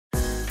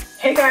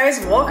Hey guys,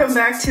 welcome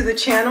back to the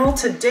channel.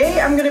 Today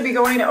I'm going to be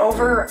going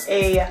over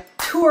a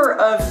tour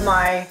of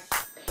my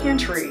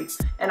pantry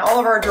and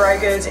all of our dry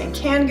goods and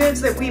canned goods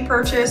that we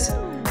purchase,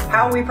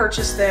 how we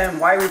purchase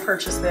them, why we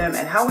purchase them,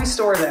 and how we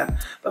store them.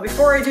 But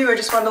before I do, I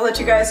just wanted to let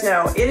you guys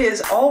know it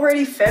is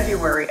already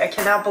February. I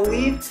cannot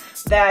believe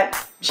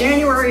that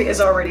January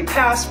is already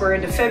past. We're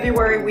into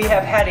February. We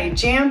have had a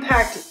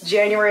jam-packed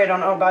January. I don't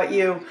know about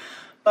you,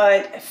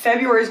 but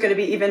February is going to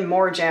be even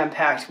more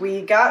jam-packed.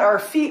 We got our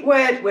feet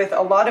wet with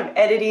a lot of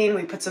editing.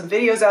 We put some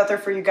videos out there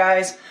for you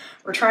guys.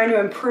 We're trying to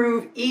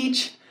improve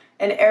each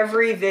and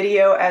every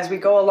video as we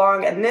go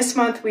along. And this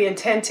month we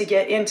intend to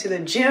get into the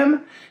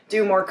gym,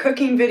 do more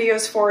cooking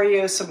videos for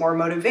you, some more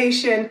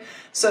motivation.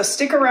 So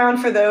stick around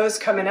for those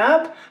coming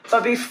up.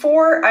 But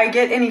before I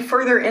get any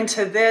further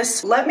into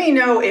this, let me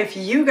know if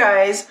you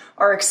guys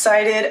are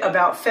excited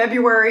about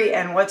February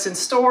and what's in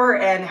store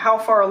and how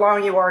far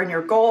along you are in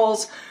your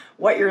goals,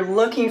 what you're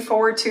looking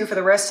forward to for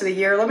the rest of the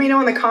year. Let me know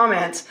in the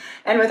comments.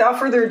 And without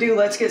further ado,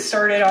 let's get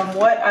started on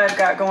what I've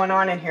got going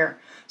on in here.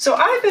 So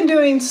I've been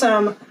doing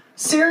some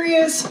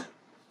serious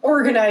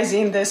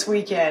organizing this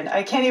weekend.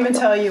 I can't even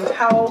tell you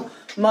how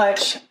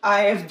much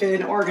I have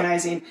been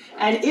organizing.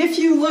 And if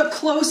you look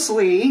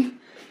closely,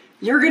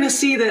 you're gonna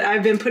see that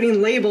I've been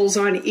putting labels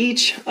on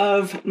each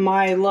of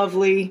my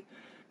lovely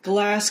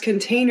glass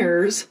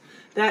containers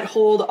that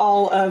hold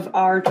all of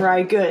our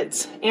dry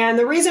goods. And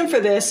the reason for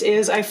this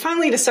is I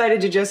finally decided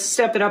to just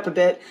step it up a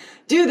bit,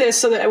 do this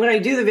so that when I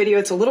do the video,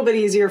 it's a little bit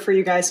easier for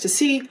you guys to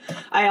see.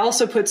 I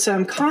also put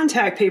some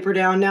contact paper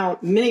down. Now,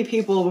 many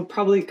people would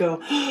probably go,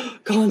 oh,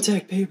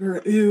 contact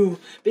paper, ew,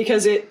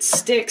 because it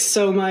sticks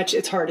so much.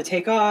 It's hard to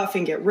take off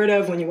and get rid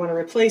of when you want to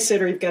replace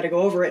it or you've got to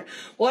go over it.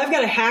 Well, I've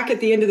got a hack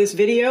at the end of this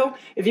video,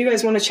 if you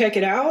guys want to check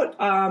it out,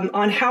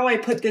 on how I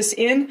put this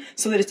in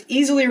so that it's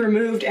easily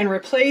removed and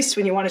replaced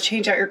when you want to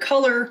change out your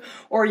color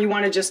or you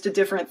want just a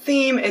different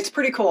theme. It's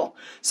pretty cool.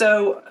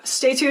 So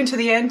stay tuned to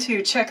the end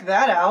to check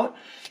that out.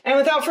 And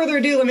without further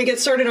ado, let me get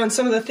started on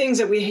some of the things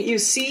that you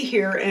see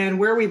here and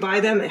where we buy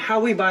them, and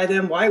how we buy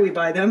them, why we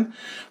buy them.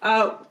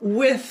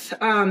 With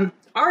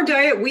our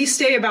diet, we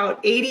stay about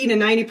 80 to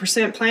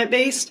 90%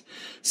 plant-based.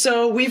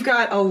 So we've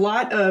got a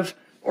lot of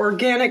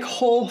organic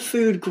whole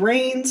food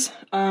grains.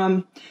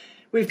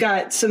 We've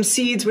got some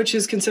seeds, which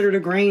is considered a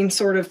grain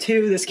sort of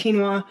too, this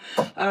quinoa.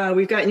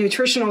 We've got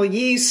nutritional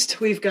yeast.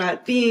 We've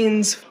got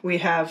beans. We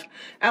have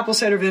apple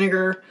cider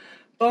vinegar,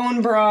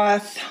 bone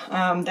broth,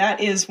 that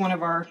is one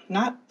of our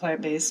not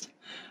plant-based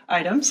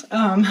items,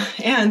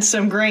 and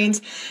some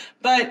grains.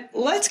 But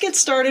let's get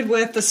started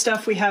with the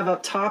stuff we have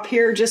up top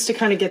here, just to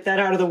kind of get that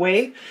out of the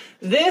way.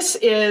 This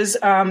is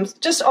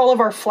just all of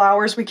our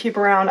flours we keep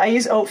around. I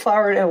use oat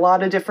flour in a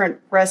lot of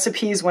different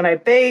recipes when I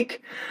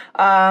bake.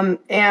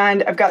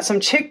 And I've got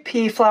some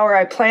chickpea flour.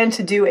 I plan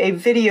to do a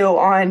video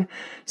on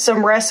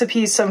some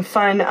recipes, some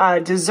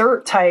fun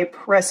dessert type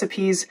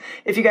recipes.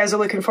 If you guys are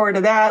looking forward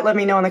to that, let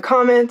me know in the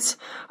comments.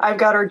 I've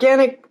got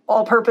organic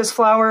all-purpose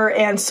flour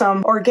and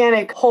some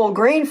organic whole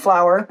grain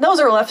flour. Those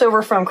are left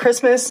over from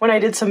Christmas when I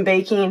did some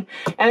baking.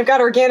 And I've got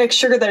organic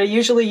sugar that I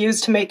usually use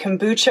to make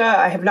kombucha.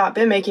 I have not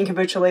been making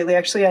kombucha lately.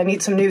 Actually, I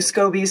need some new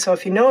SCOBY. So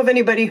if you know of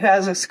anybody who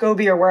has a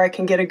SCOBY or where I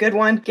can get a good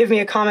one, give me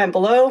a comment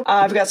below.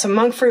 I've got some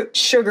monk fruit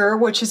sugar,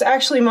 which is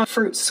actually monk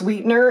fruit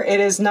sweetener. It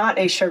is not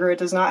a sugar. It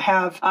does not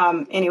have,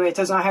 anyway, it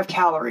does not have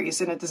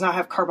calories and it does not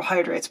have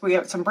carbohydrates. We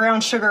have some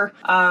brown sugar.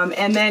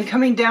 And then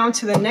coming down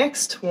to the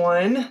next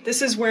one,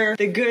 this is where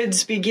the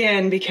goods begin,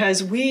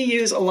 because we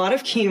use a lot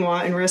of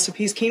quinoa in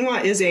recipes.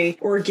 Quinoa is a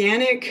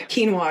organic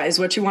quinoa is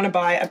what you want to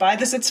buy. I buy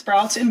this at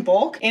Sprouts in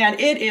bulk and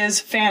it is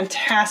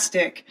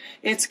fantastic.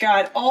 It's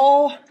got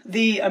all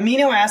the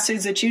amino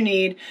acids that you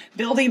need,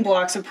 building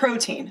blocks of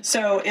protein.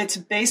 So it's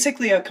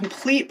basically a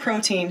complete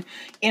protein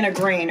in a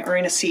grain or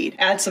in a seed.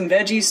 Add some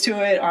veggies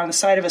to it on the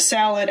side of a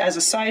salad, as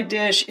a side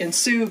dish, in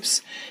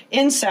soups,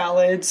 in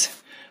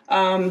salads,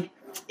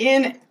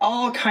 in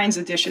all kinds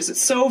of dishes.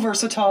 It's so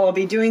versatile. I'll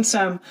be doing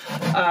some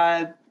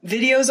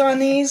videos on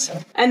these.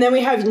 And then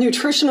we have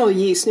nutritional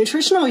yeast.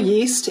 Nutritional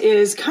yeast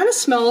is kind of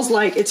smells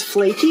like it's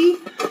flaky,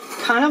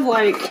 kind of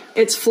like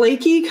it's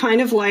flaky,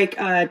 kind of like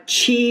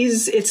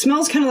cheese. It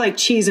smells kind of like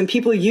cheese and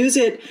people use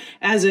it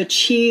as a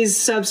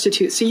cheese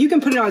substitute. So you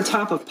can put it on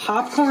top of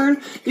popcorn.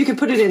 You can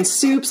put it in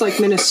soups like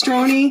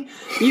minestrone.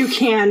 You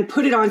can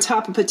put it on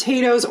top of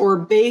potatoes or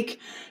bake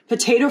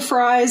potato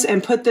fries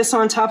and put this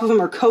on top of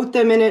them or coat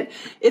them in it.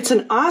 It's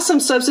an awesome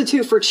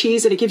substitute for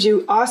cheese and it gives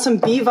you awesome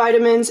B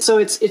vitamins. So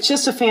it's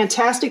just a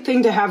fantastic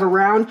thing to have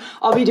around.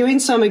 I'll be doing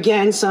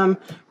some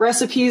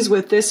recipes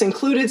with this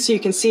included so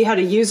you can see how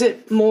to use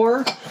it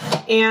more.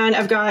 And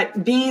I've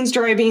got beans,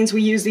 dry beans.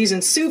 We use these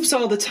in soups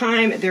all the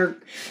time.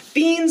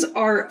 Beans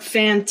are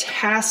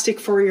fantastic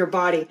for your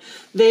body.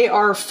 They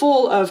are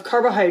full of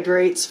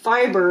carbohydrates,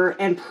 fiber,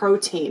 and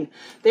protein.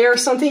 They are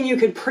something you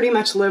could pretty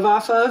much live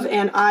off of,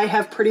 and I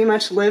have pretty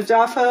much lived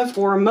off of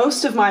for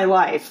most of my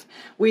life.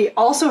 We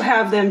also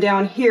have them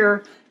down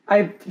here.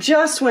 I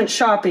just went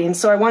shopping,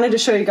 so I wanted to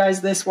show you guys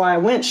this while I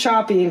went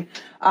shopping.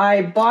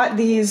 I bought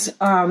these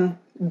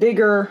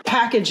bigger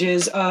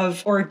packages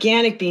of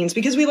organic beans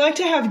because we like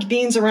to have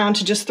beans around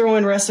to just throw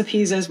in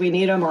recipes as we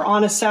need them or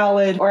on a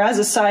salad or as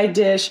a side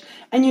dish.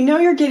 And you know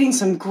you're getting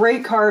some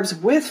great carbs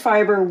with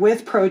fiber,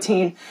 with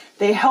protein.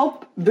 They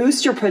help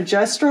boost your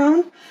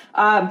progesterone.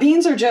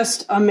 Beans are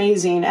just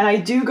amazing. And I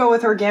do go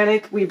with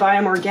organic. We buy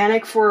them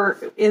organic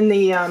in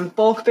the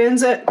bulk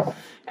bins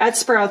at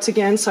Sprouts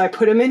again, so I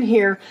put them in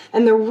here.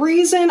 And the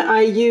reason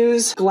I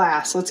use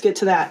glass, let's get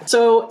to that.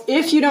 So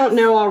if you don't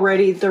know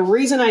already, the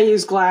reason I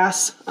use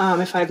glass,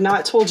 if I've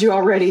not told you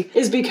already,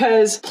 is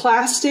because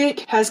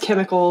plastic has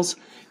chemicals.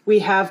 We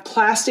have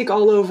plastic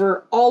all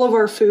over all of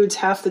our foods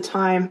half the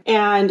time,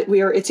 and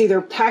it's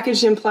either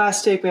packaged in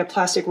plastic, we have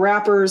plastic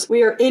wrappers,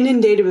 we are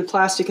inundated with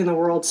plastic in the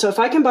world. So if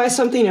I can buy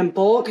something in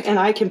bulk and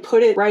I can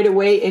put it right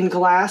away in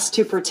glass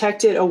to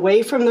protect it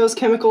away from those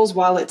chemicals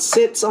while it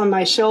sits on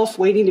my shelf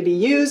waiting to be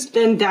used,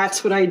 then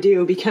that's what I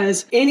do,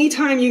 because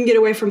anytime you can get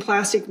away from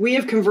plastic, we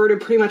have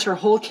converted pretty much our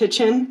whole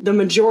kitchen, the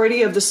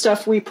majority of the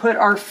stuff we put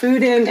our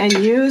food in and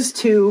use,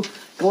 to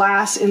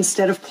glass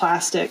instead of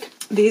plastic.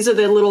 These are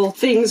the little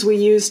things we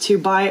use to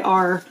buy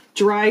our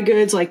dry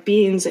goods like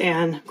beans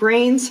and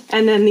grains.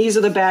 And then these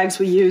are the bags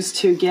we use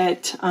to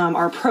get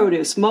our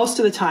produce most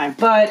of the time.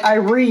 But I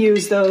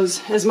reuse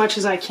those as much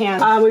as I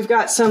can. We've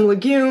got some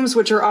legumes,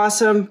 which are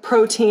awesome,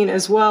 protein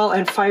as well,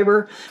 and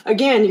fiber.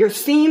 Again, your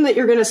theme that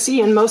you're going to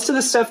see in most of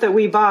the stuff that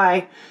we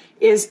buy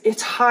is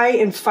it's high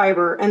in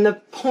fiber. And the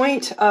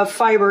point of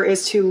fiber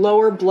is to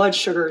lower blood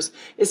sugars,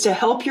 is to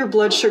help your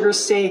blood sugars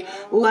stay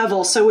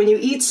level. So when you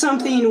eat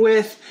something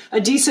with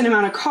a decent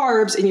amount of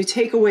carbs and you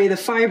take away the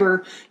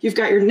fiber, you've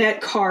got your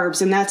net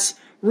carbs, and that's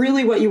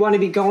really what you want to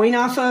be going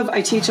off of.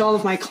 I teach all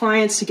of my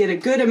clients to get a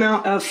good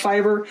amount of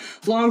fiber.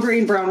 Long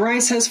grain brown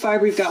rice has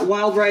fiber. We've got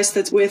wild rice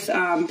that's with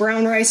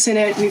brown rice in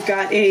it. We've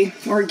got a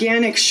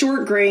organic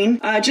short grain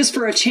just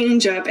for a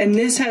change up, and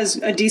this has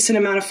a decent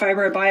amount of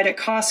fiber. I buy it at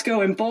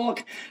Costco in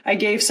bulk. I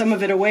gave some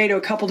of it away to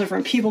a couple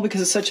different people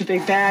because it's such a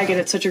big bag and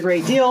it's such a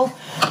great deal.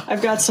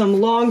 I've got some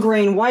long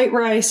grain white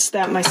rice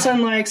that my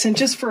son likes, and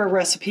just for a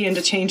recipe and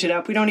to change it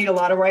up. We don't eat a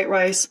lot of white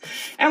rice,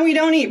 and we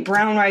don't eat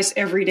brown rice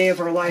every day of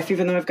our life,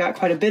 even though I've got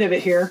quite a bit of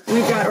it here.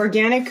 We've got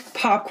organic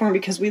popcorn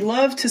because we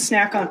love to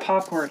snack on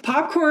popcorn.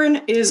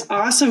 Popcorn is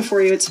awesome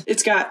for you.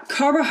 It's got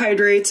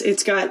carbohydrates.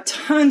 It's got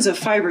tons of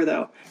fiber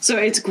though. So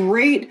it's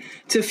great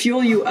to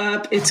fuel you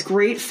up. It's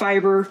great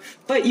fiber,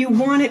 but you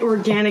want it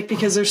organic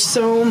because there's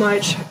so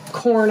much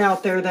corn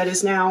out there that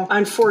is now,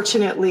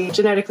 unfortunately,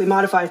 genetically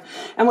modified.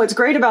 And what's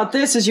great about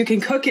this is you can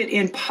cook it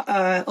in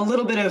a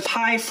little bit of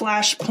high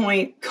flash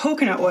point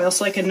coconut oil,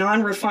 so like a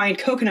non-refined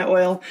coconut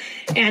oil,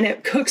 and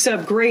it cooks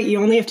up great.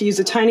 You only have to use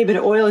a tiny bit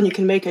of oil and you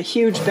can make a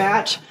huge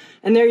batch.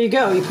 And there you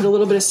go. You put a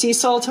little bit of sea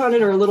salt on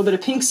it or a little bit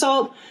of pink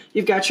salt.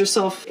 You've got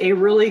yourself a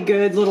really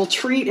good little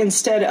treat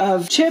instead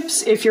of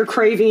chips if you're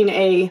craving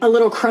a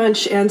little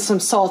crunch and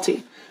some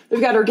salty. We've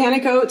got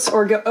organic oats.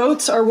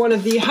 Oats are one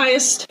of the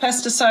highest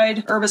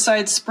pesticide,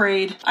 herbicide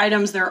sprayed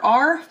items there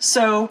are.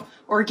 So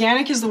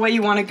organic is the way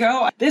you want to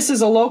go. This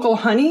is a local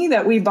honey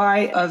that we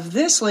buy of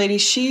this lady.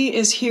 She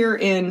is here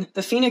in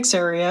the Phoenix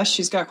area.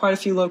 She's got quite a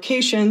few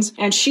locations,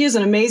 and she is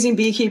an amazing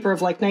beekeeper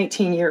of like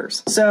 19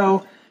 years.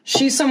 So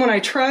she's someone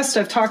I trust.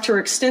 I've talked to her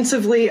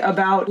extensively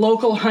about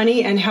local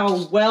honey and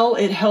how well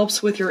it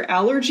helps with your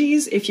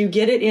allergies if you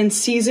get it in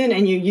season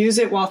and you use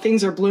it while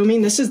things are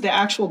blooming. This is the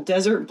actual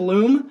desert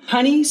bloom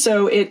honey.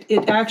 So it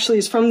actually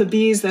is from the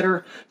bees that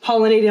are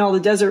pollinating all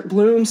the desert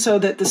bloom, so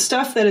that the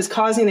stuff that is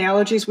causing the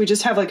allergies, we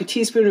just have like a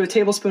teaspoon to a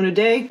tablespoon a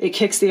day. It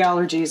kicks the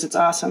allergies. It's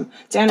awesome.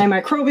 It's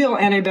antimicrobial,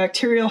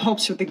 antibacterial,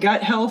 helps with the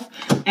gut health.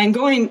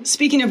 And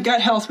speaking of gut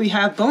health, we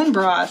have bone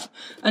broth.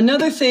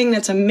 Another thing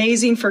that's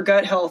amazing for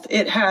gut health.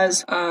 It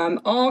has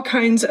all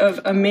kinds of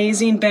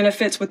amazing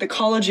benefits with the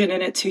collagen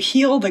in it to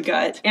heal the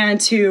gut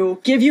and to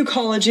give you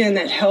collagen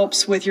that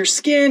helps with your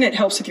skin. It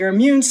helps with your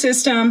immune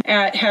system.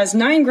 It has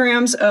 9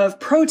 grams of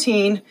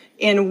protein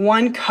in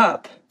 1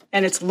 cup,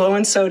 and it's low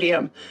in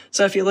sodium.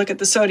 So if you look at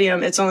the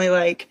sodium, it's only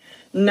like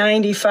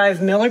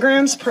 95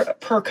 milligrams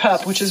per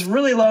cup, which is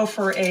really low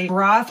for a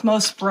broth.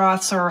 Most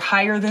broths are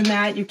higher than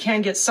that. You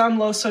can get some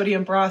low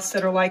sodium broths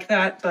that are like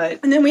that,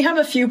 and then we have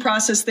a few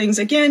processed things.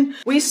 Again,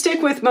 we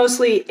stick with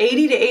mostly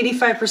 80 to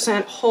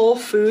 85% whole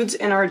foods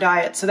in our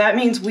diet. So that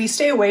means we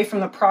stay away from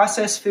the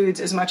processed foods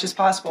as much as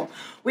possible.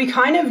 We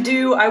kind of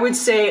do, I would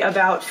say,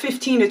 about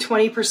 15 to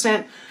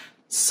 20%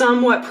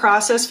 somewhat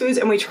processed foods,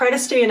 and we try to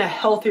stay in a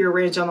healthier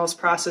range on those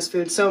processed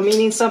foods. So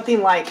meaning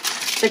something like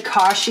the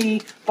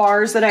kashi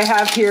bars that I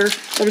have here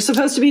that are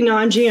supposed to be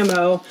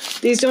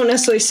non-GMO. These don't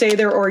necessarily say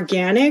they're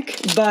organic,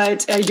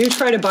 but I do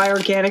try to buy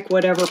organic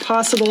whatever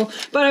possible.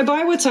 But I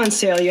buy what's on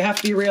sale. You have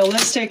to be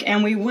realistic,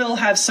 and we will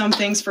have some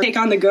things for take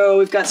on the go.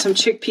 We've got some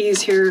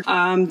chickpeas here.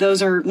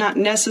 Those are not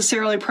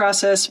necessarily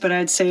processed, but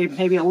I'd say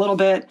maybe a little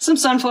bit. Some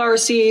sunflower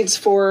seeds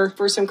for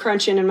some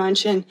crunching and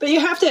munching. But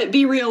you have to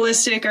be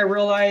realistic. I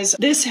realize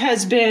this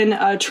has been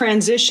a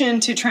transition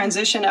to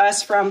transition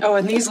us from,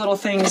 and these little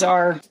things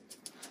are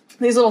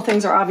These little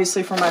things are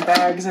obviously for my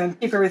bags and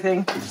keep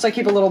everything. So I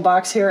keep a little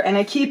box here, and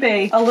I keep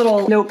a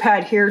little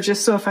notepad here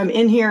just so if I'm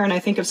in here and I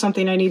think of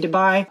something I need to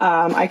buy,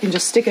 I can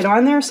just stick it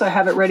on there so I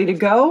have it ready to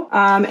go.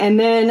 And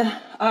then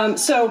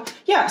so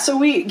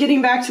we,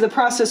 getting back to the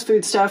processed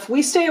food stuff,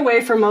 we stay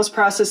away from most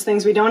processed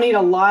things. We don't eat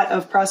a lot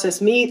of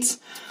processed meats.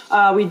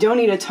 We don't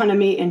eat a ton of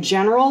meat in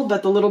general,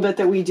 but the little bit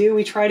that we do,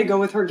 we try to go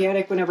with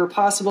organic whenever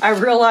possible.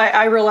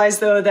 I realize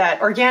though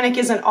that organic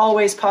isn't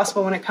always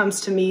possible when it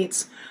comes to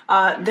meats.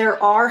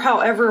 There are,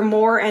 however,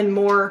 more and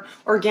more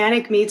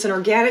organic meats and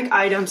organic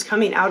items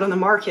coming out on the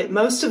market.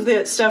 Most of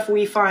the stuff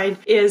we find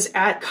is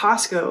at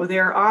Costco.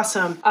 They're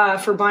awesome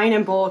for buying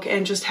in bulk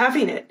and just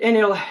having it, and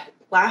it'll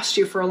last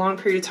you for a long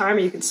period of time, or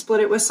you can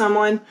split it with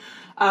someone.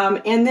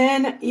 And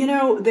then, you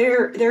know,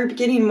 they're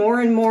getting more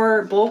and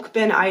more bulk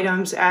bin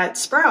items at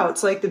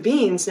Sprouts, like the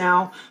beans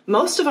now.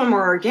 Most of them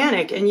are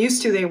organic, and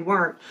used to they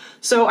weren't.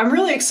 So I'm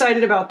really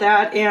excited about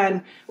that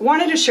and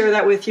wanted to share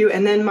that with you.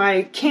 And then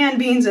my canned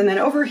beans, and then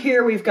over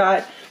here we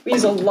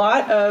use a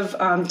lot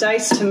of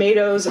diced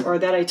tomatoes, or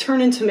that I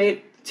turn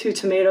into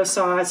tomato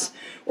sauce,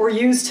 or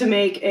use to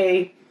make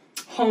a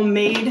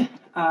homemade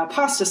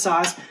pasta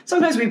sauce.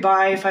 Sometimes we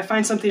buy, if I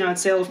find something on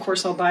sale, of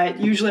course I'll buy it.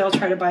 Usually I'll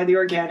try to buy the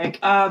organic,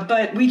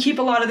 but we keep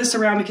a lot of this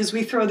around because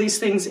we throw these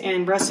things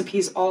in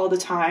recipes all the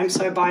time.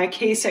 So I buy a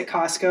case at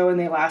Costco and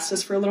they last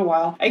us for a little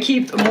while. I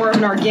keep more of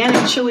an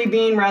organic chili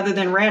bean rather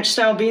than ranch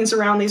style beans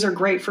around. These are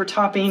great for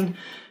topping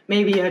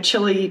maybe a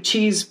chili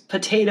cheese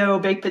potato,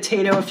 baked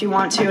potato if you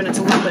want to, and it's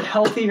a little bit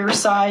healthier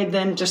side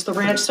than just the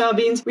ranch style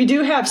beans. We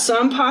do have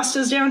some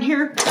pastas down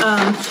here.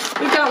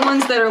 We've got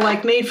ones that are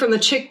like made from the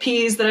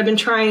chickpeas that I've been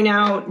trying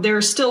out.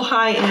 They're still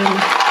high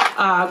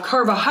in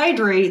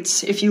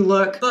carbohydrates if you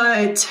look,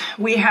 but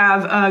we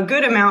have a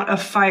good amount of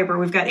fiber.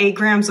 We've got 8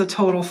 grams of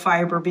total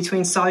fiber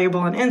between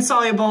soluble and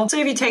insoluble. So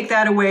if you take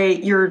that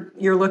away, you're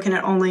looking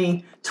at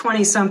only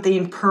 20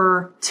 something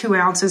per 2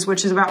 ounces,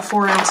 which is about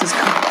 4 ounces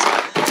cooked.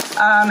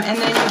 And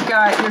then you've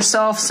got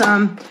yourself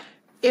some,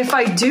 if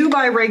I do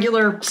buy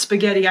regular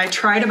spaghetti, I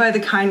try to buy the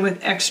kind with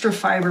extra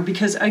fiber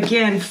because,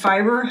 again,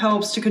 fiber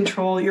helps to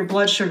control your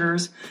blood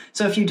sugars.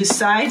 So if you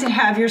decide to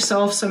have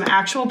yourself some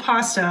actual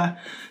pasta,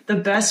 the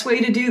best way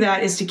to do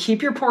that is to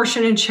keep your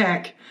portion in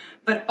check,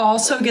 but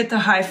also get the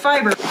high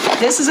fiber.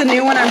 This is a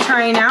new one I'm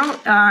trying out.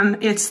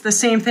 It's the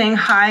same thing,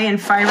 high in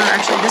fiber.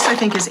 Actually, this I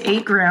think is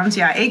 8 grams.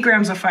 Yeah, 8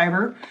 grams of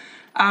fiber.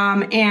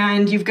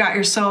 And you've got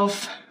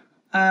yourself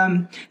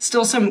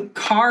still some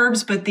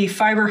carbs, but the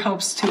fiber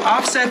helps to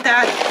offset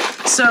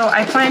that. So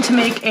I plan to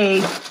make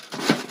a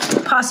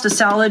pasta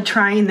salad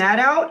trying that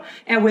out,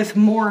 and with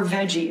more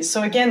veggies.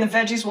 So again, the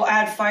veggies will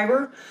add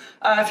fiber.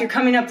 If you're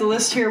coming up the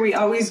list here, we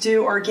always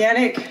do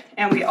organic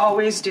and we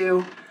always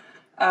do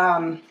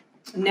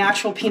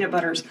natural peanut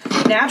butters.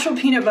 Natural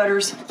peanut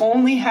butters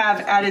only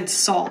have added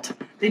salt.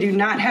 They do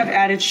not have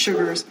added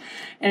sugars.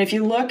 And if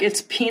you look,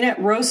 it's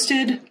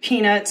roasted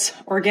peanuts,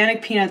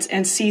 organic peanuts,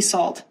 and sea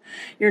salt.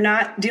 You're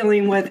not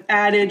dealing with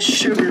added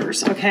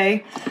sugars,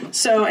 okay?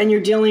 So, and you're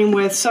dealing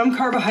with some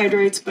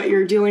carbohydrates, but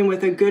you're dealing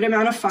with a good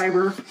amount of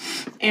fiber,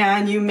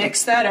 and you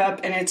mix that up,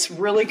 and it's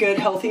really good,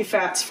 healthy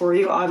fats for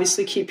you.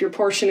 Obviously, keep your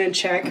portion in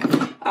check.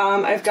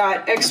 I've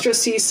got extra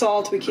sea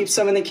salt. We keep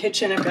some in the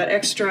kitchen. I've got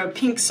extra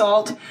pink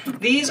salt.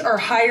 These are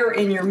higher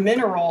in your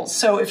minerals.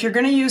 So if you're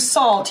going to use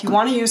salt, you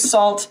want to use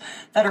salt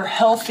that are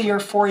healthier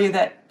for you,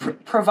 that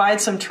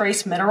provide some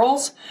trace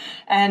minerals.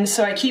 And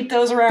so I keep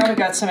those around. We've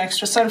got some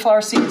extra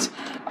sunflower seeds,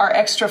 our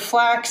extra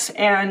flax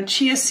and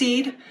chia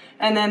seed,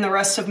 and then the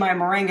rest of my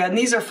moringa. And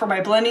these are for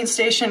my blending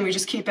station. We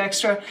just keep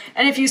extra.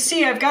 And if you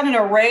see, I've got an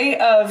array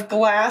of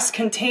glass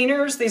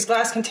containers. These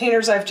glass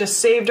containers I've just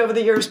saved over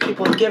the years,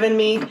 people have given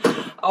me,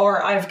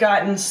 or I've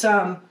gotten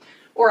some,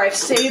 or I've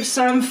saved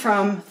some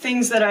from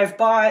things that I've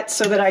bought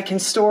so that I can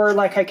store,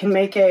 like I can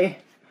make a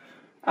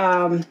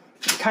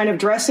kind of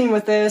dressing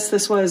with this.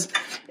 This was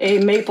a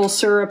maple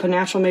syrup, a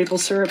natural maple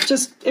syrup.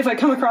 Just if I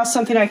come across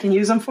something I can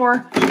use them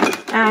for.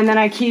 And then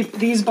I keep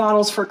these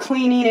bottles for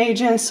cleaning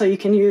agents, so you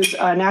can use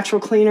natural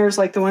cleaners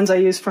like the ones I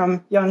use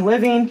from Young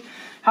Living,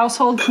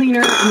 household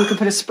cleaner, and you can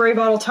put a spray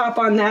bottle top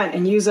on that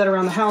and use that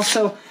around the house.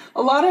 So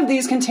a lot of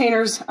these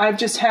containers I've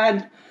just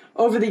had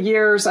over the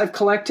years, I've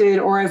collected,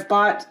 or I've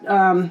bought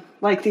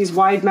like these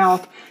wide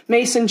mouth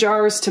mason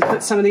jars to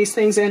put some of these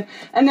things in.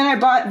 And then I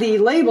bought the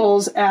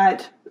labels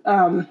at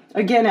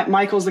again at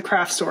Michael's, the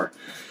craft store.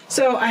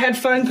 So I had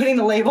fun putting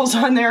the labels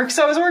on there because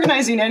I was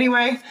organizing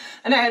anyway,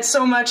 and I had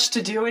so much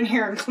to do in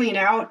here and clean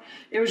out.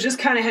 It was just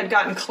kind of had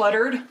gotten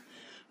cluttered.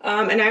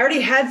 And I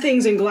already had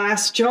things in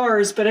glass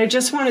jars, but I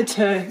just wanted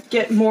to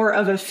get more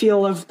of a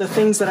feel of the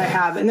things that I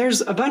have. And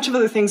there's a bunch of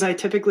other things I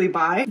typically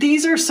buy.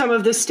 These are some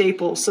of the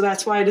staples, so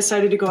that's why I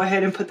decided to go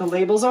ahead and put the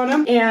labels on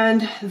them.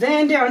 And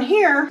then down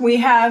here, we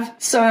have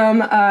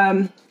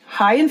some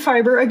high in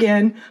fiber,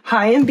 again,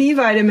 high in B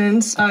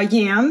vitamins,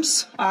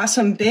 yams,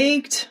 awesome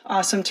baked,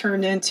 awesome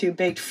turned into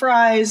baked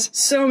fries.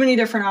 So many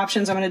different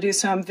options. I'm going to do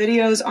some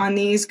videos on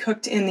these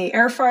cooked in the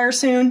air fryer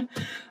soon.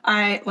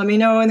 Let me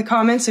know in the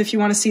comments if you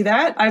want to see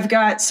that. I've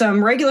got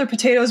some regular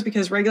potatoes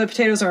because regular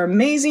potatoes are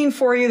amazing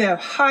for you. They have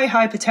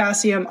high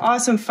potassium,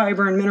 awesome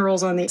fiber and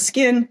minerals on the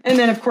skin. And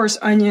then of course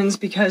onions,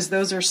 because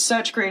those are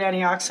such great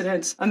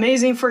antioxidants,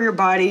 amazing for your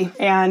body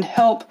and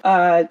help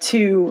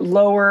to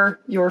lower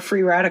your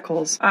free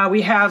radicals.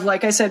 We have,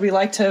 like I said, we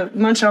like to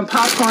munch on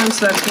popcorn,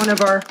 so that's one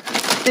of our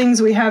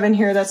things we have in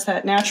here. That's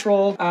that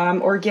natural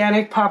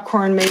organic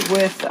popcorn made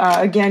with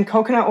again,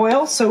 coconut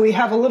oil. So we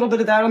have a little bit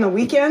of that on the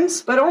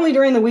weekends, but only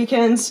during the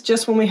weekends,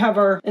 just when we have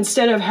our,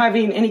 instead of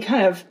having any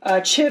kind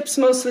of chips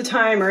most of the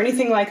time or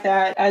anything like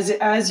that.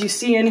 As you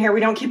see in here, we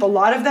don't keep a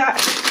lot of that.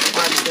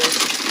 Watch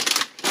this.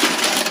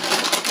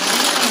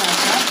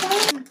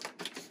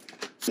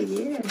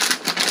 Yeah.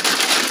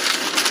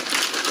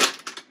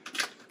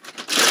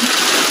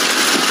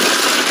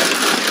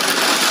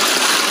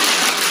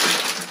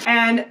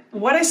 And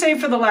what I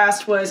saved for the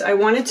last was I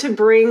wanted to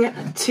bring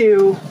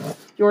to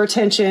your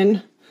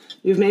attention,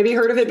 you've maybe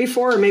heard of it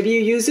before, or maybe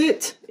you use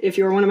it. If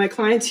you're one of my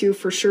clients, you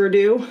for sure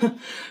do.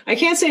 I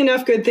can't say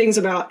enough good things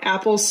about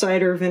apple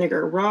cider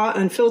vinegar, raw,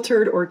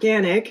 unfiltered,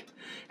 organic.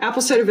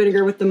 Apple cider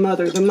vinegar with the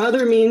mother. The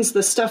mother means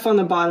the stuff on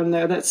the bottom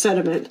there, that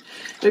sediment.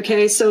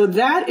 Okay, so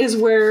that is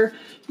where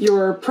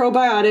your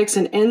probiotics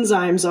and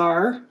enzymes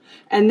are.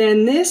 And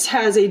then this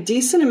has a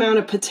decent amount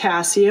of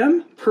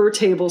potassium per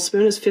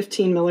tablespoon, is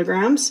 15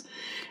 milligrams.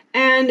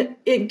 And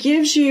it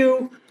gives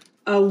you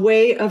a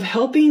way of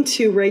helping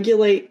to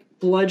regulate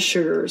blood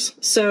sugars.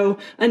 So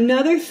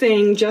another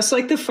thing, just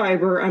like the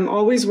fiber, I'm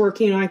always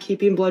working on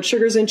keeping blood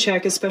sugars in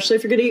check, especially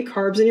if you're going to eat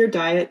carbs in your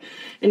diet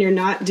and you're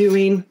not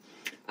doing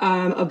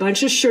a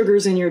bunch of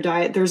sugars in your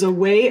diet. There's a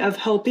way of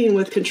helping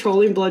with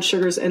controlling blood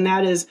sugars, and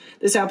that is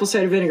this apple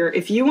cider vinegar.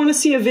 If you want to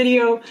see a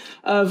video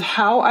of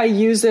how I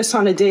use this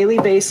on a daily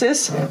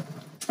basis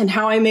and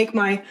how I make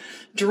my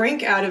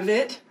drink out of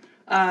it,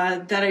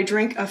 that I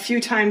drink a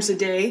few times a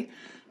day,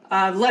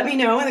 let me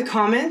know in the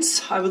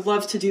comments. I would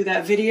love to do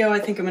that video. I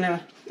think I'm going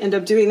to end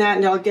up doing that,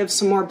 and I'll give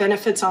some more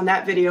benefits on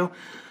that video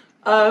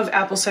of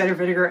apple cider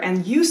vinegar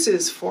and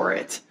uses for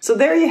it. So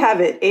there you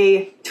have it,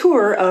 a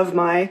tour of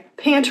my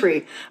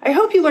pantry. I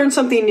hope you learned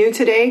something new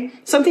today,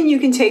 something you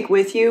can take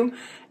with you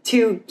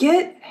to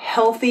get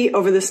healthy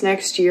over this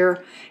next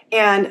year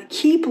and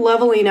keep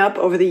leveling up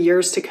over the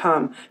years to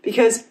come,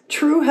 because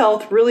true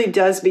health really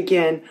does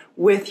begin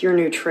with your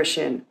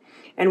nutrition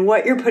and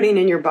what you're putting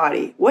in your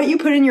body. What you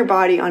put in your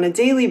body on a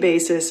daily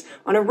basis,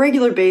 on a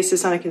regular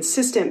basis, on a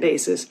consistent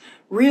basis,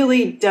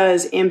 really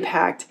does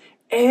impact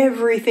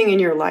everything in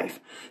your life.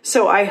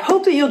 So I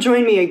hope that you'll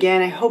join me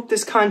again. I hope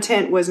this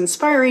content was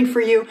inspiring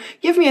for you.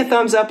 Give me a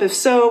thumbs up if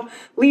so.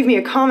 Leave me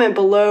a comment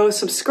below.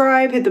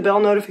 Subscribe, hit the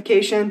bell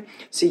notification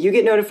so you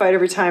get notified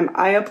every time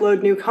I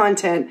upload new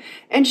content.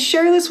 And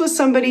share this with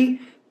somebody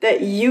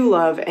that you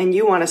love and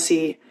you want to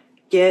see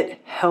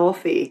get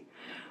healthy.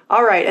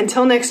 All right,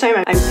 until next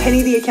time, I'm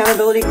Penny the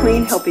Accountability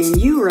Queen, helping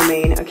you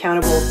remain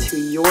accountable to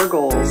your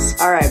goals.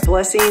 All right,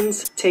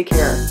 blessings. Take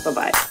care.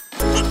 Bye-bye.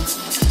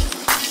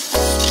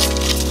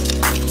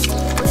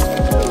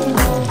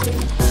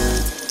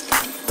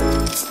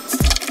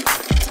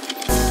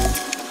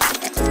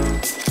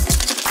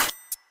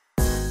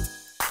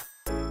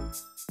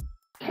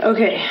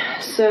 Okay,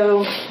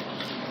 so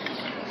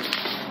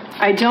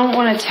I don't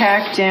want to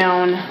tack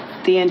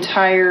down the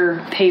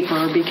entire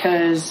paper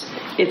because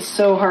it's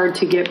so hard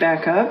to get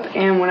back up,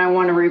 and when I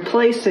want to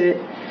replace it,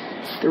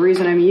 the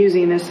reason I'm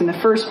using this in the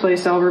first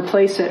place, I'll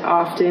replace it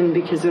often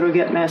because it'll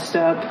get messed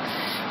up.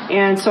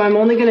 And so I'm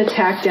only going to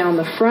tack down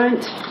the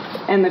front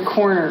and the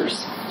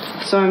corners.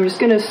 So I'm just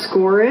going to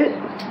score it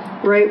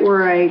right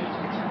where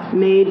I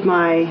made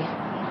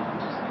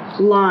my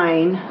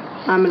line.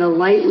 I'm going to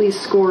lightly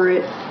score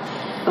it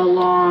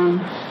along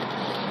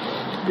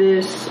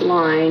this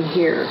line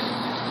here.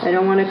 I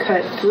don't want to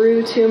cut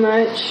through too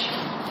much,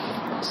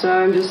 so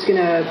I'm just going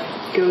to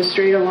go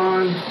straight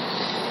along,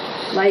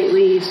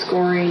 lightly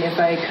scoring. If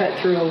I cut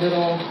through a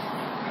little,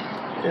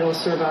 it'll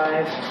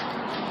survive.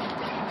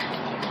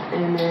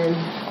 And then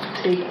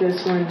take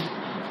this one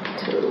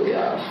totally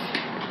off.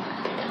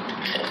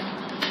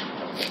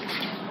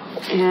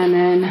 And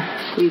then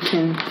we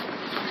can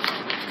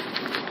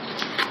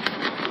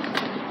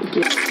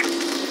get.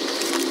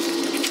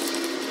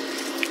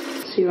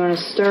 So you want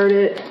to start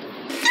it,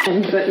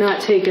 but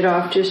not take it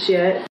off just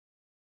yet.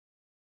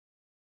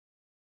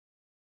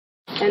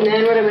 And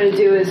then what I'm going to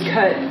do is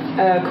cut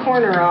a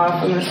corner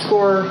off. I'm going to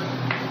score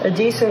a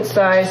decent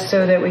size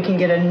so that we can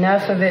get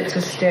enough of it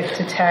to stick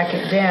to tack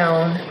it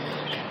down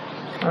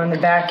on the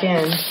back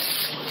end.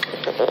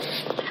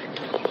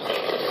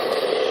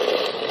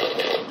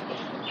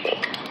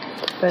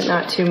 But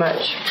not too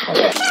much.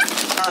 Okay.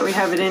 Now that we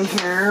have it in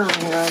here,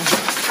 we're going to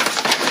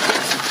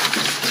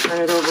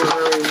turn it over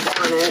where we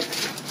want it.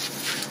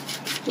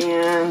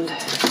 And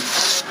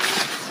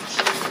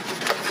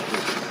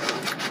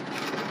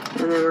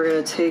then we're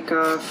going to take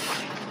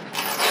off,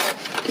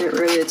 get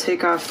ready to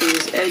take off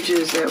these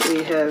edges that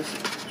we have,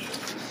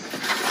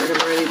 get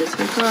them ready to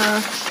take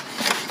off.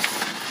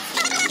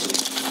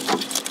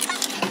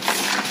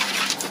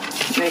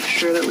 Make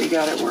sure that we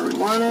got it where we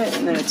want it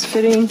and that it's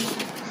fitting.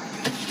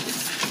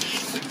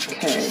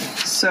 Okay,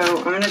 so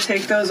I'm going to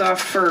take those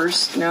off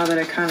first now that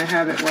I kind of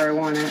have it where I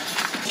want it.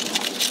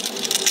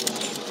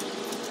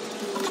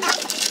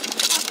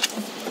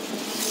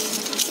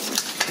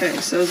 Okay,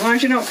 so as long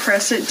as you don't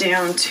press it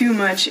down too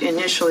much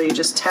initially, you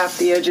just tap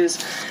the edges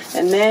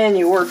and then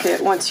you work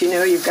it once you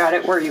know you've got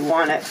it where you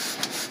want it.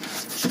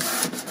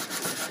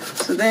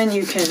 So then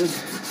you can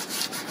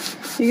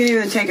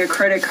even take a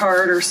credit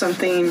card or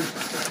something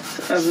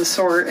of the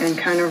sort and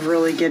kind of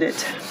really get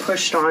it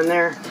pushed on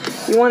there.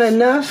 You want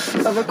enough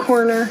of a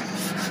corner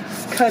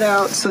cut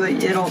out so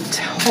that it'll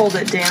hold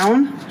it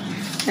down.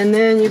 And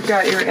then you've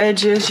got your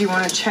edges you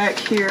want to check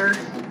here.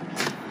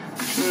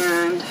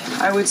 And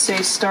I would say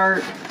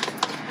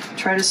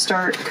try to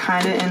start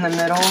kind of in the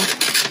middle,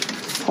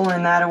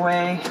 pulling that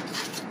away.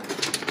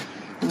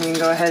 And you can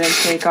go ahead and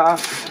take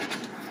off.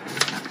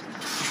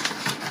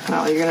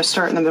 Well, you're going to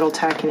start in the middle,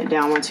 tacking it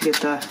down once you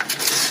get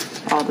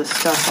all the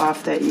stuff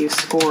off that you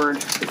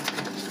scored.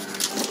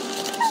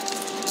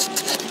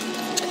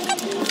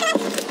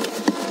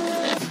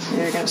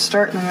 You're going to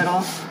start in the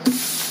middle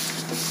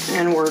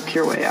and work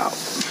your way out.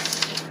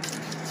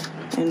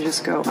 And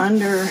just go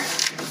under,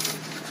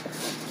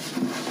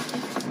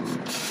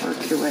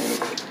 work your way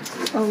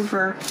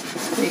over,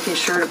 making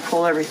sure to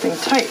pull everything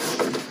tight.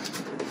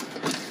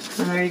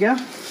 And there you go.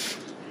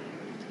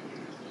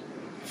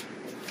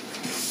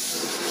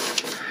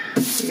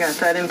 You got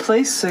that in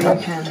place so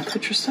you can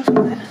put your stuff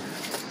in there.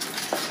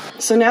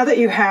 So now that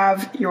you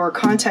have your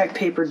contact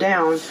paper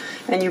down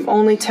and you've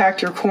only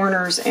tacked your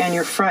corners and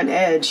your front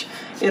edge,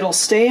 it'll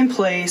stay in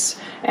place,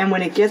 and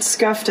when it gets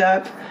scuffed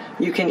up,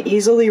 you can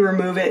easily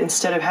remove it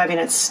instead of having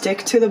it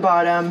stick to the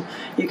bottom.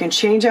 You can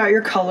change out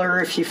your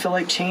color if you feel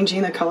like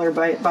changing the color.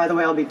 By the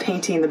way, I'll be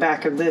painting the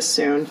back of this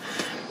soon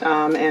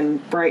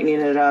and brightening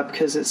it up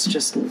because it's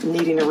just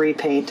needing a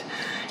repaint.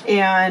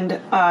 And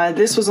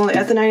this was only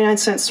at the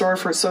 99-cent store,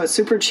 so it's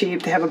super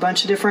cheap. They have a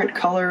bunch of different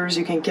colors.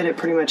 You can get it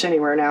pretty much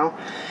anywhere now.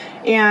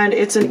 And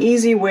it's an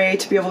easy way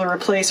to be able to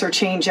replace or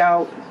change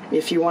out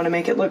if you want to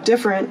make it look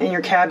different in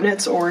your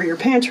cabinets or your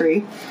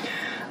pantry.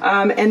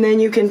 And then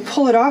you can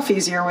pull it off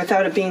easier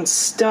without it being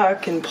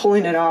stuck and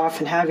pulling it off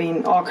and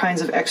having all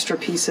kinds of extra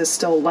pieces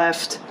still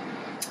left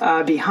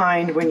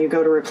behind when you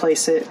go to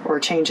replace it or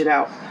change it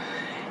out.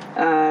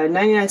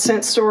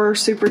 99-cent store,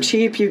 super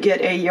cheap. You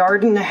get 1.5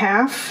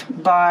 yards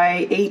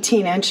by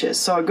 18 inches,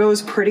 so it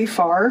goes pretty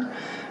far.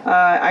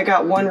 I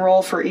got one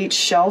roll for each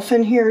shelf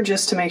in here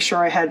just to make sure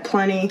I had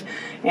plenty,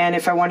 and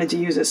if I wanted to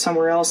use it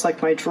somewhere else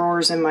like my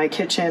drawers in my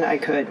kitchen, I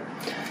could.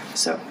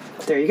 So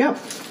there you go.